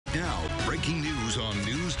Now, breaking news on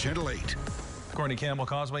News Channel 8. Courtney Campbell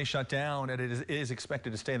Causeway shut down, and it is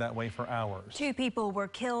expected to stay that way for hours. 2 people were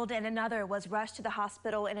killed and another was rushed to the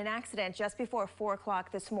hospital in an accident just before 4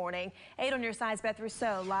 o'clock this morning. 8 on your side's Beth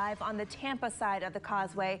Rousseau live on the Tampa side of the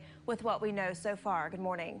causeway with what we know so far. Good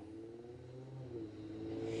morning.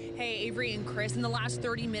 Hey, Avery and Chris, in the last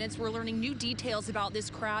 30 minutes, we're learning new details about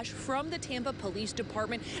this crash from the Tampa Police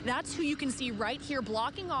Department. That's who you can see right here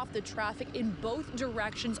blocking off the traffic in both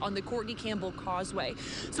directions on the Courtney Campbell Causeway.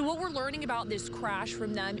 So what we're learning about this crash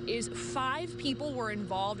from them is 5 people were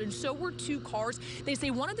involved and so were 2 cars. They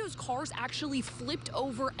say one of those cars actually flipped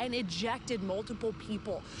over and ejected multiple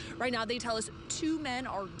people. Right now, they tell us 2 men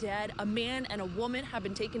are dead. A man and a woman have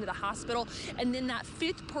been taken to the hospital. And then that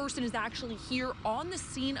 5th person is actually here on the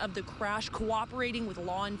scene of the crash, cooperating with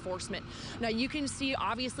law enforcement. Now you can see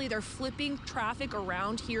obviously they're flipping traffic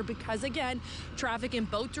around here because again, traffic in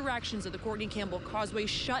both directions of the Courtney Campbell Causeway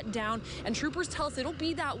shut down, and troopers tell us it'll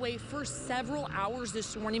be that way for several hours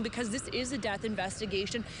this morning because this is a death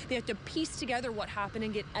investigation. They have to piece together what happened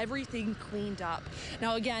and get everything cleaned up.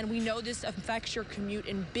 Now again, we know this affects your commute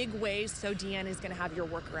in big ways, so Deanne is going to have your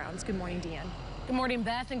workarounds. Good morning, Deanne. Good morning,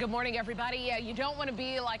 Beth, and good morning, everybody. Yeah, you don't want to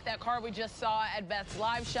be like that car we just saw at Beth's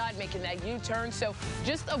live shot, making that U-turn. So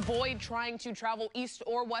just avoid trying to travel east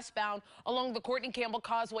or westbound along the Courtney Campbell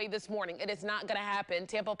Causeway this morning. It is not going to happen.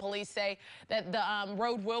 Tampa police say that the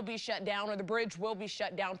road will be shut down, or the bridge will be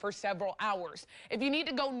shut down for several hours. If you need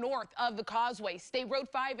to go north of the causeway, State Road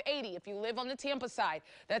 580. If you live on the Tampa side,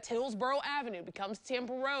 that's Hillsborough Avenue, becomes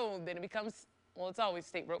Tampa Road, then it becomes, well, it's always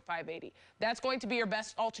State Road 580. That's going to be your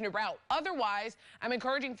best alternate route. Otherwise, I'm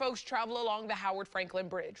encouraging folks to travel along the Howard Franklin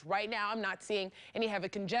Bridge. Right now, I'm not seeing any heavy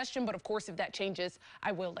congestion, but of course, if that changes,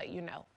 I will let you know.